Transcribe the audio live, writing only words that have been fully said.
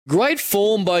Great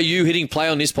form by you hitting play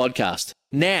on this podcast.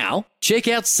 Now, check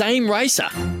out Same Racer,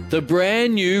 the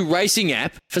brand new racing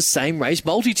app for same race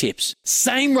multi-tips.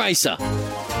 Same Racer.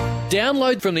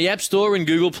 Download from the App Store and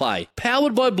Google Play.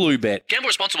 Powered by Bluebet. Gamble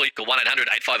responsibly. Call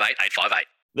 1-800-858-858.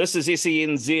 This is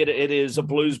SENZ. It is a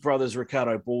Blues Brothers,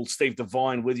 Ricardo Ball, Steve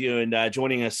Devine with you. And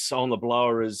joining us on the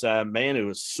blower is a man who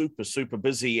is super, super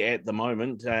busy at the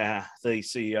moment, the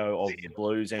CEO of the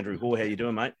Blues, Andrew Hore. How you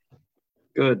doing, mate?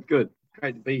 Good.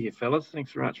 Great to be here, fellas.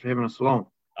 Thanks very much for having us along.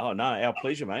 Oh, no, our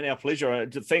pleasure, mate. Our pleasure.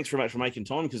 Thanks very much for making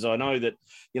time, because I know that,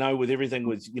 with everything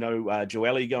with,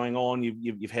 Joeli going on,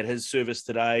 you've had his service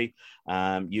today.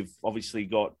 You've obviously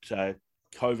got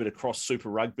COVID across Super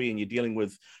Rugby, and you're dealing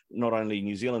with not only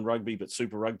New Zealand Rugby, but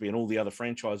Super Rugby and all the other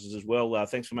franchises as well.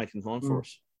 Thanks for making time for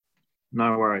us.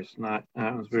 No worries. No,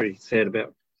 I was very sad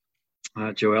about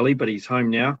Joeli, but he's home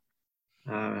now.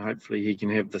 Hopefully he can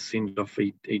have the send-off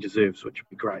he deserves, which would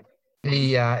be great.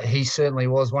 He certainly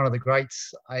was one of the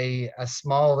greats. A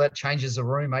smile that changes the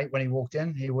room, mate. When he walked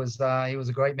in, he was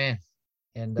a great man,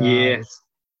 and it's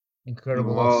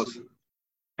incredible loss.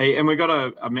 Hey, and we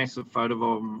got a massive photo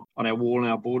of him on our wall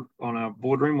on our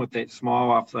boardroom with that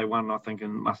smile after they won. I think it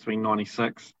must have been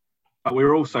 '96. But we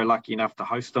were also lucky enough to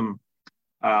host him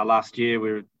last year.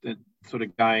 We were sort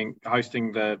of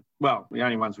hosting the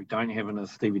only ones we don't have in is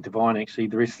Stevie Devine. Actually,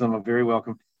 the rest of them are very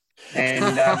welcome.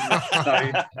 And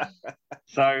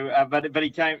but he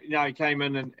came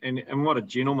in and what a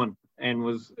gentleman, and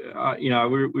was we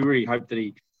really hoped that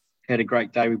he had a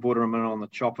great day. We brought him in on the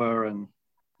chopper, and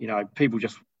people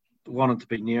just wanted to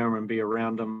be near him and be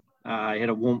around him. He had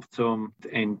a warmth to him,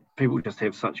 and people just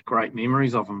have such great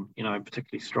memories of him,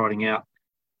 particularly striding out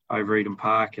over Eden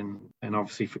Park and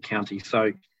obviously for county.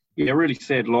 So a really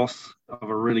sad loss of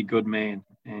a really good man.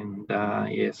 And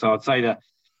so I'd say that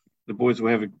the boys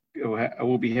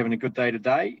will be having a good day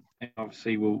today, and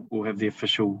obviously we'll have the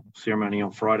official ceremony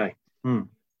on Friday.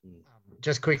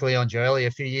 Just quickly on Joeli,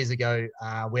 a few years ago,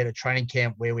 we had a training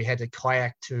camp where we had to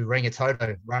kayak to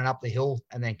Rangitoto, run up the hill,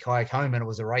 and then kayak home, and it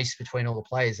was a race between all the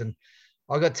players. And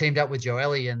I got teamed up with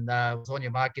Joeli, and it was on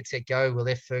your mark, get set, go. We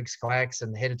left Ferg's kayaks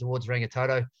and headed towards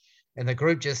Rangitoto. And the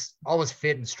group I was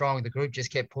fit and strong. The group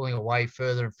just kept pulling away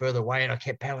further and further away, and I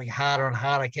kept paddling harder and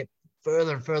harder. I kept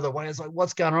further and further away. I was like,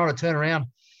 what's going on? I turn around,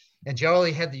 and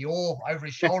Joeli had the oar over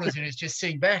his shoulders, and he's just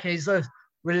sitting back, and he's like,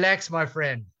 relax, my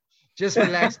friend. Just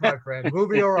relax, my friend. We'll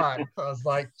be all right. I was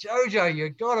like, Jojo, you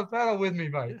got to paddle with me,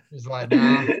 mate. He's like,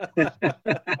 nah.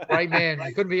 Great man.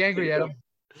 You couldn't be angry at him.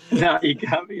 No, you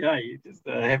can't be. You're just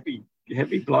a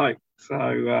happy bloke.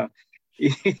 So,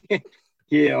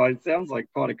 it sounds like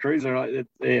quite a cruiser. Right?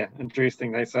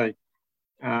 Interesting. They say,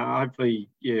 hopefully,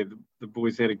 the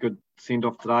boys had a good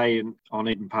send-off today on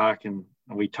Eden Park, and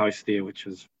we toast there, which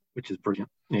is brilliant.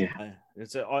 Yeah.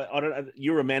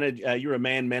 You're a manager. You're a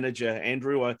man manager,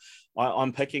 Andrew.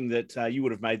 I'm picking that you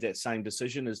would have made that same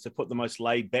decision, as to put the most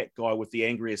laid-back guy with the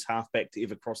angriest halfback to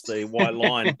ever cross the white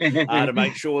line to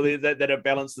make sure that it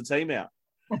balanced the team out.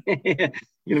 You can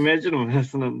imagine them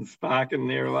listening and sparking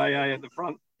their away at the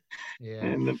front,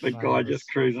 and the big guy just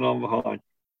cruising on behind.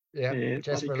 Yeah,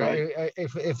 just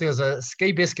if there was a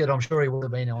ski biscuit, I'm sure he would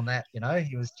have been on that.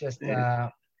 He was just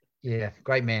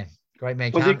great man. Great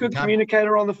man. Was he a good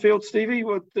communicator on the field, Stevie?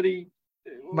 What did he?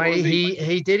 Mate,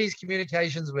 he did his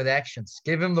communications with actions.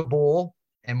 Give him the ball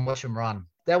and watch him run.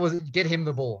 That was get him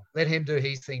the ball. Let him do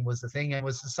his thing was the thing. And it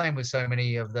was the same with so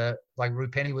many of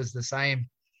Rupeni was the same.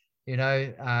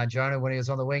 Jonah, when he was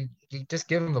on the wing, you just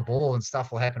give him the ball and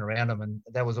stuff will happen around him. And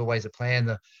that was always a plan.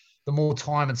 The more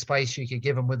time and space you could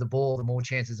give him with the ball, the more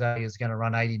chances are he was going to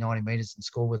run 80, 90 metres and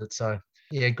score with it. So,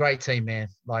 great team, man.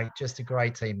 Just a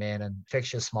great team, man. And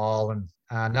infectious smile, and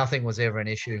nothing was ever an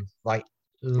issue.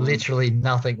 Literally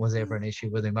nothing was ever an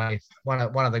issue with him, mate. One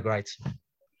of the greats.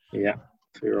 Yeah,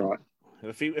 you're right.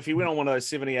 If he went on one of those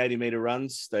 70, 80-metre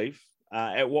runs, Steve,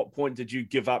 at what point did you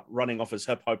give up running off his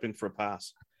hip hoping for a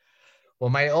pass? Well,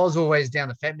 mate, I was always down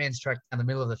the fat man's track down the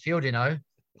middle of the field,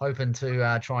 hoping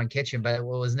to try and catch him, but it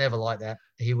was never like that.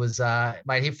 He was,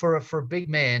 for a big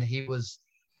man, he was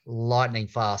lightning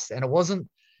fast, and it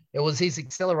was his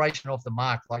acceleration off the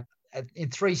mark.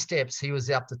 In 3 steps, he was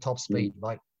up to top speed.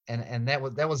 That's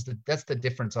the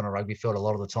difference on a rugby field a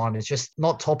lot of the time. It's just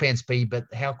not top end speed, but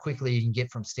how quickly you can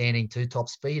get from standing to top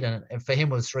speed. And for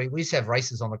him, it was 3. We used to have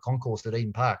races on the concourse at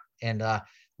Eden Park, and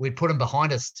we'd put him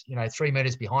behind us, 3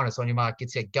 meters behind us. On your mark,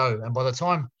 get set, go. And by the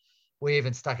time we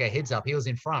even stuck our heads up, he was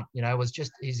in front. It was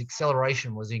just his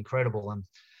acceleration was incredible. And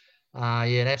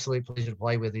an absolute pleasure to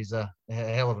play with. He's a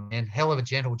hell of a man, hell of a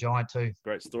gentle giant too.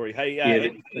 Great story. Hey,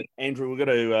 Andrew,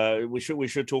 we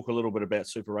should talk a little bit about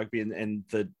Super Rugby and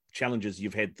the challenges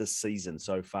you've had this season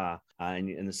so far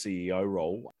in the CEO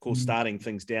role. Of course, starting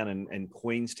things down in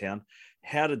Queenstown,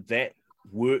 how did that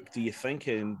work, do you think?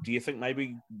 And do you think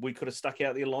maybe we could have stuck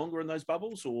out there longer in those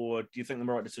bubbles, or do you think the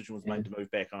right decision was made to move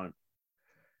back home?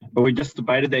 Well, we just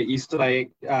debated that today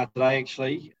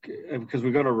actually, because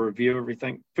we've got to review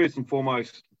everything. First and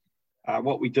foremost,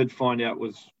 what we did find out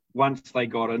was once they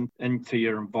got into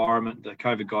your environment, the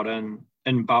COVID got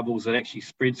in bubbles, it actually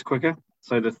spreads quicker.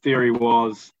 So the theory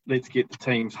was, let's get the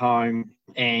teams home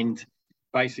and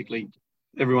basically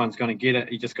everyone's going to get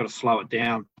it. You just got to slow it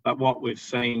down. But what we've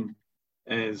seen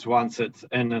is once it's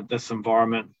in this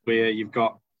environment where you've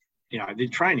got, they're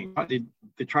training, right?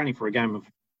 They're training for a game of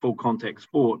full contact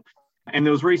sport. And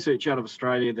there was research out of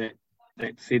Australia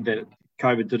that said that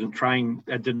COVID didn't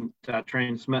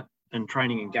transmit in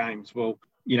training and games. Well,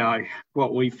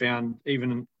 what we found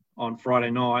even on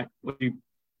Friday night,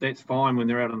 that's fine when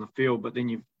they're out on the field, but then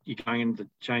you're going into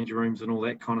change rooms and all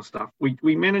that kind of stuff.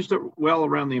 We managed it well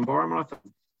around the environment, I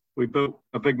think. We built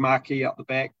a big marquee up the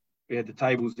back. We had the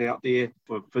tables out there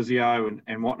for physio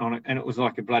and whatnot, and it was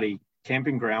like a bloody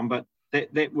camping ground, but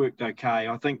that worked okay.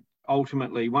 I think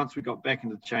ultimately, once we got back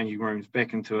into the changing rooms,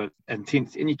 back into it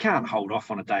intense, and you can't hold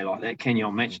off on a day like that, can you,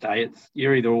 on match day?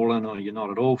 You're either all in or you're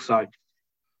not at all. So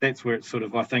that's where it's sort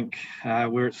of, I think,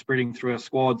 where it's spreading through our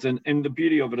squads. And the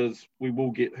beauty of it is we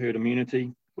will get herd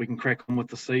immunity. We can crack on with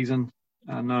the season,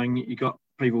 knowing that you got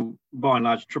people by and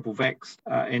large triple vaxxed,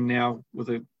 and now with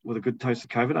a good dose of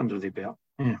COVID under their belt.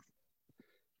 Yeah.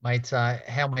 Mate,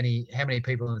 how many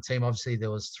people in the team? Obviously,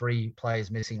 there was 3 players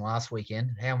missing last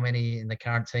weekend. How many in the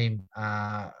current team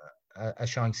are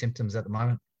showing symptoms at the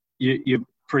moment? You're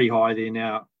pretty high there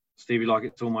now, Stevie. Like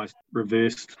it's almost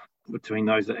reversed between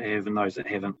those that have and those that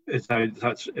haven't. So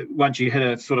once you hit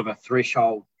a sort of a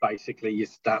threshold, basically, you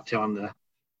start telling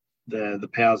the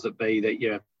powers that be that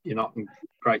you're not in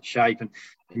great shape, and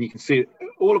you can see it.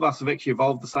 All of us have actually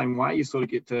evolved the same way. You sort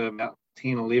of get to about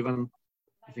 10, 11.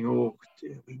 You think, oh,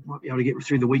 we might be able to get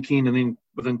through the weekend, and then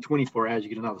within 24 hours you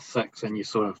get another 6, and you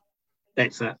sort of,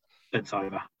 that's it, it's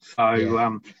over. So,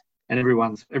 yeah. And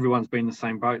everyone's been in the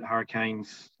same boat,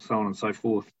 hurricanes, so on and so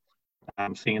forth.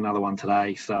 Seeing another one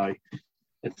today, so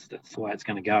that's the way it's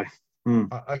going to go.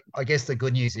 I guess the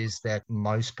good news is that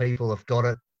most people have got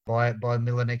it by the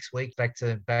middle of next week, back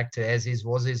to as is,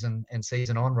 was is, and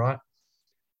season on, right?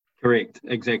 Correct,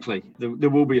 exactly. There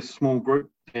will be a small group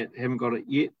that haven't got it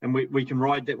yet, and we can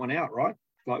ride that one out, right?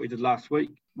 Like we did last week.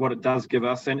 What it does give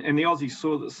us, and the Aussies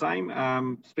saw the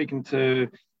same. Speaking to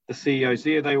the CEOs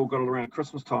there, they all got it around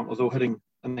Christmas time. It was all hitting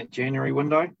in that January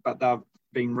window, but they've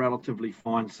been relatively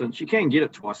fine since. You can get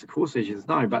it twice, of course, as you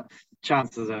know, but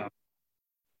chances are,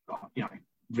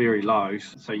 very low.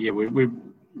 So yeah,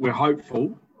 we're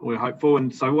hopeful. We're hopeful,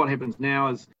 and so what happens now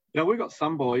is, we've got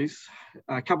some boys,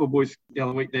 a couple of boys the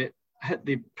other week that hit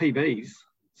their PBs.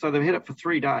 So they've had it for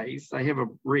 3 days. They have a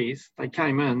rest. They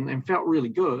came in and felt really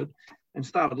good and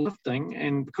started lifting.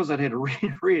 And because they'd had a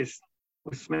rest,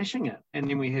 we're smashing it. And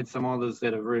then we had some others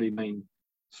that have really been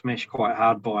smashed quite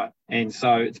hard by it. And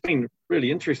so it's been really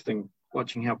interesting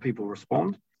watching how people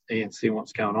respond and seeing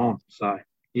what's going on. So,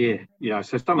 yeah,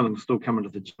 so some of them still coming to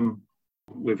the gym.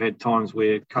 We've had times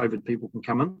where COVID people can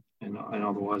come in and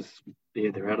otherwise,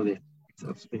 they're out of there. So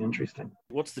it's been interesting.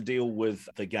 What's the deal with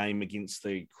the game against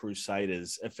the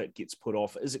Crusaders if it gets put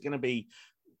off? Is it going to be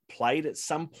played at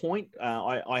some point?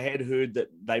 I had heard that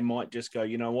they might just go,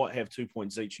 you know what, have 2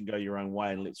 points each and go your own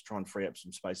way, and let's try and free up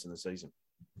some space in the season.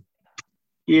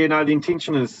 Yeah, no, the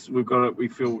intention is we feel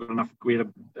we've got enough. We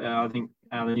had I think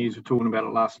the news were talking about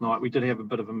it last night. We did have a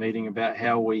bit of a meeting about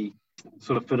how we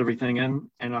sort of fit everything in.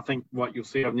 And I think what you'll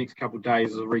see over the next couple of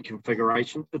days is a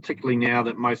reconfiguration, particularly now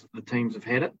that most of the teams have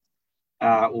had it.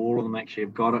 All of them actually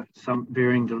have got it, some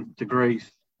varying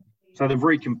degrees. So they've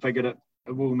reconfigured it.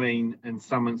 It will mean in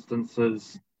some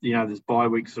instances, there's bye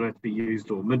weeks that have to be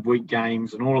used or midweek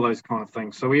games and all of those kind of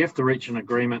things. So we have to reach an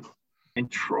agreement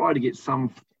and try to get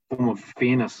some form of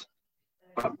fairness.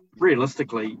 But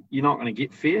realistically, you're not going to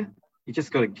get fair. You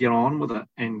just got to get on with it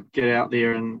and get out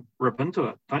there and rip into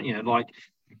it, don't you? Like,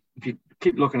 if you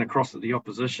keep looking across at the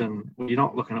opposition, well, you're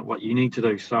not looking at what you need to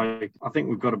do. So I think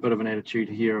we've got a bit of an attitude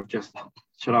here of just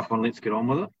shut up and let's get on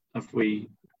with it. If we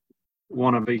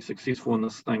want to be successful in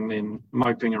this thing, then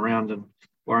moping around and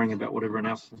worrying about what everyone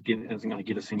else isn't going to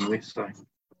get us anywhere. So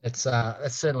that's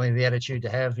certainly the attitude to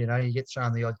have. You get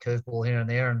thrown the odd curveball here and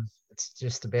there, and it's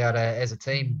just about as a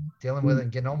team dealing with it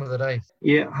and getting on with it, eh?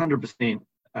 Yeah, 100%.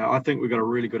 I think we've got a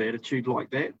really good attitude like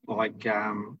that. Like,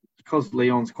 because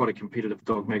Leon's quite a competitive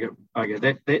dog,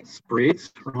 that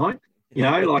spreads, right?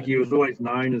 Like he was always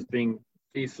known as being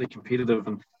fiercely competitive,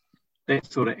 and that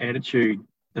sort of attitude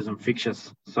is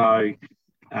infectious. So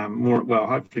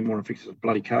hopefully more infectious with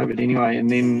bloody COVID anyway, and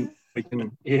then we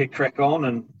can crack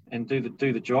on and do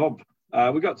the job.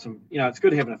 We got some, it's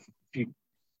good having a few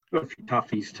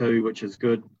toughies too, which is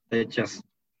good. They just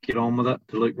get on with it,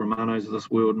 the Luke Romanos of this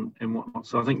world and whatnot.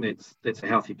 So I think that's a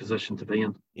healthy position to be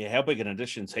in. Yeah, how big an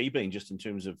addition's he been just in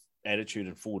terms of attitude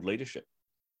and forward leadership?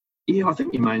 Yeah, I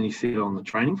think you mainly see it on the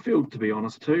training field, to be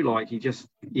honest, too. Like, he just,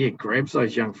 grabs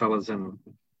those young fellas and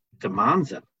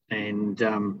demands it. And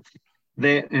and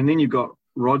then you've got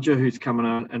Roger, who's coming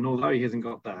on, and although he hasn't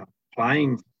got the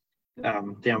playing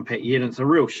down pat yet, and it's a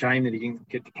real shame that he didn't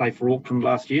get to play for Auckland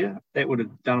last year. That would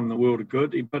have done him the world of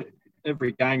good. But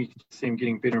every game you can see him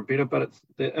getting better and better. But it's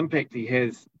the impact he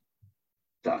has.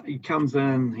 He comes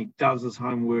in, he does his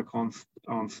homework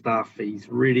on stuff. He's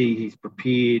ready, he's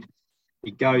prepared. He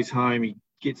goes home, he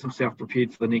gets himself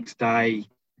prepared for the next day.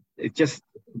 It's just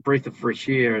a breath of fresh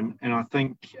air. And I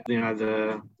think,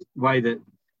 the way that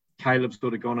Caleb's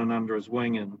sort of gone in under his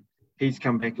wing, and he's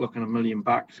come back looking $1 million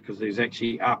because he's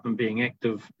actually up and being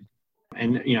active.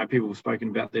 And, people have spoken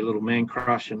about their little man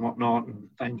crush and whatnot, and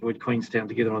they enjoyed Queenstown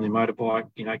together on their motorbike,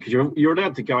 because you're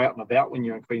allowed to go out and about when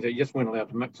you're in Queenstown. You just weren't allowed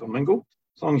to mix or mingle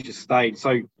as long as you stayed.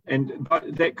 So, and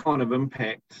that kind of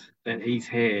impact that he's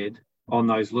had on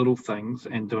those little things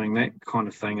and doing that kind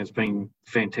of thing has been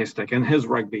fantastic. And his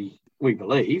rugby, we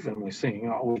believe, and we're seeing,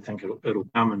 we think it'll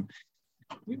come. And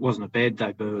it wasn't a bad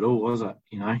debut at all, was it?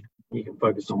 You can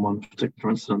focus on one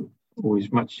particular incident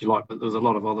as much as you like, but there's a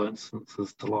lot of other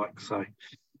instances to like. So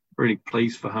really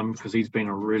pleased for him, because he's been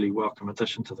a really welcome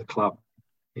addition to the club.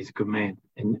 He's a good man.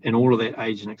 And all of that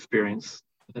age and experience,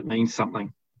 it means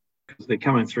something, because they're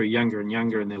coming through younger and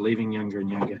younger and they're leaving younger and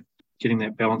younger. Getting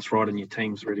that balance right in your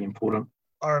team's really important.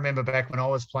 I remember back when I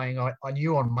was playing, I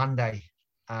knew on Monday,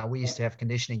 we used to have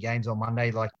conditioning games on Monday,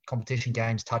 like competition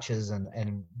games, touches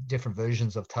and different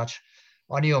versions of touch.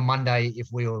 I knew on Monday if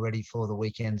we were ready for the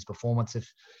weekend's performance. If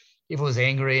it was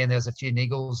angry and there was a few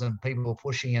niggles and people were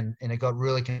pushing and it got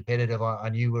really competitive, I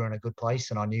knew we were in a good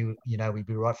place, and I knew, we'd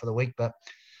be right for the week. But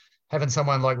having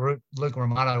someone like Luke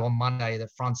Romano on Monday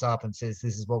that fronts up and says,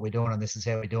 this is what we're doing and this is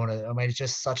how we're doing it. I mean, it's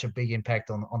just such a big impact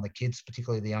on the kids,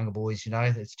 particularly the younger boys.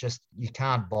 It's just, you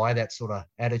can't buy that sort of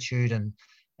attitude, and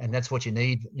that's what you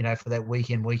need, for that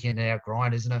week in out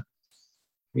grind, isn't it?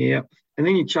 Yeah. And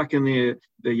then you chuck in there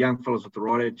the young fellas with the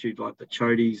right attitude, like the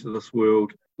Chodies of this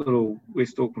world. Little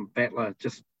West Auckland battler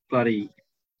just bloody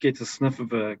gets a sniff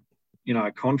of a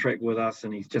contract with us,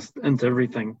 and he's just into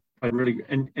everything.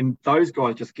 And those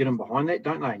guys just get him behind that,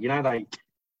 don't they?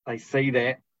 They see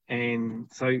that, and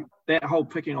so that whole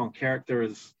picking on character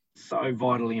is so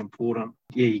vitally important.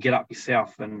 Yeah, you get up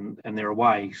yourself and they're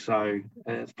away, so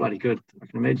it's bloody good. I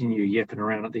can imagine you yapping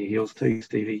around at their heels too,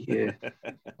 Stevie. Yeah.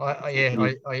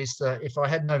 I used to, if I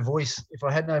had no voice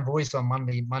on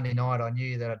Monday night, I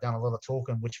knew that I'd done a lot of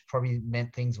talking, which probably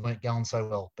meant things weren't going so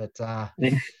well. But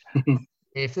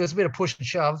if there's a bit of push and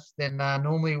shove, then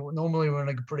normally we're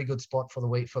in a pretty good spot for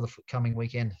the coming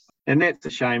weekend. And that's the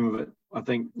shame of it. I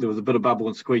think there was a bit of bubble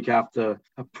and squeak after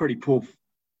a pretty poor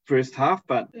first half,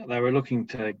 but they were looking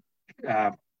to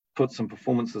put some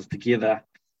performances together,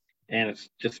 and it's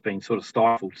just been sort of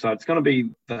stifled. So it's going to be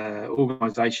the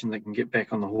organisation that can get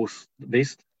back on the horse the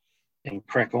best and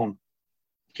crack on,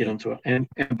 get into it. And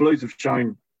Blues have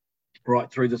shown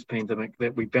right through this pandemic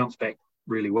that we bounce back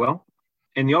really well.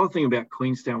 And the other thing about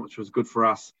Queenstown, which was good for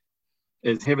us,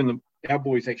 is having our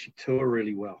boys actually tour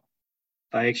really well.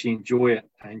 They actually enjoy it.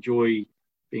 They enjoy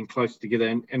being close together.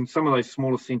 And some of those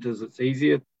smaller centres, it's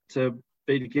easier to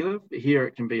be together. Here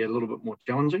it can be a little bit more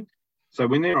challenging. So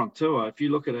when they're on tour, if you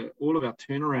look at it, all of our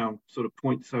turnaround sort of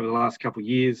points over the last couple of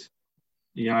years,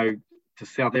 to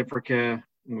South Africa,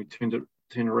 when we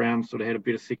turned around, sort of had a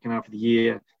better second half of the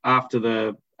year. After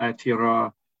the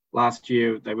Aotearoa last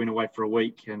year, they went away for a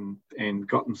week and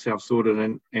got themselves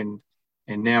sorted and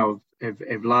now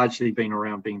have largely been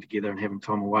around being together and having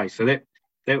time away. So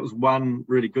that was one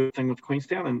really good thing with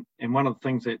Queenstown. And one of the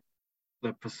things that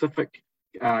the Pacific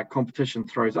competition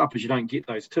throws up is you don't get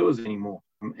those tours anymore.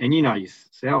 And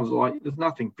yourselves, like, there's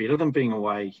nothing better than being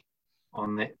away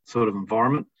on that sort of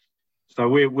environment. So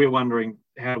we're wondering,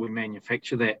 how do we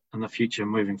manufacture that in the future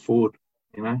moving forward?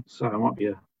 So it might be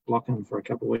a lock-in for a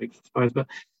couple of weeks, I suppose. But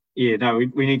yeah, no,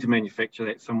 we need to manufacture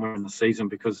that somewhere in the season,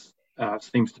 because it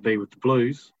seems to be with the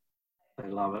Blues, they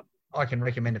love it. I can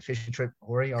recommend a fishing trip,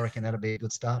 Hore. I reckon that'll be a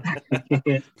good start.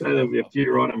 There'll be a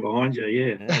few right in behind you,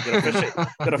 yeah.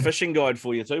 Got a fishing guide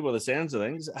for you too, by the sounds of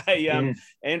things. Hey,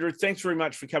 Andrew, thanks very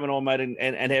much for coming on, mate,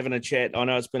 and having a chat. I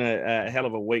know it's been a hell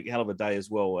of a week, hell of a day as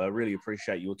well. I really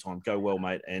appreciate your time. Go well,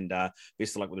 mate, and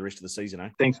best of luck with the rest of the season, eh?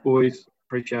 Thanks, boys.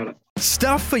 Appreciate it.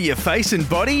 Stuff for your face and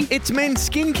body? It's men's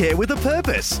skincare with a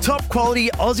purpose. Top quality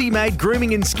Aussie-made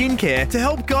grooming and skincare to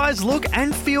help guys look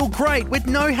and feel great with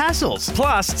no hassles.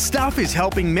 Plus, Stuff is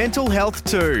helping mental health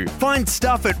too. Find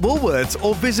Stuff at Woolworths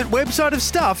or visit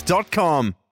websiteofstuff.com.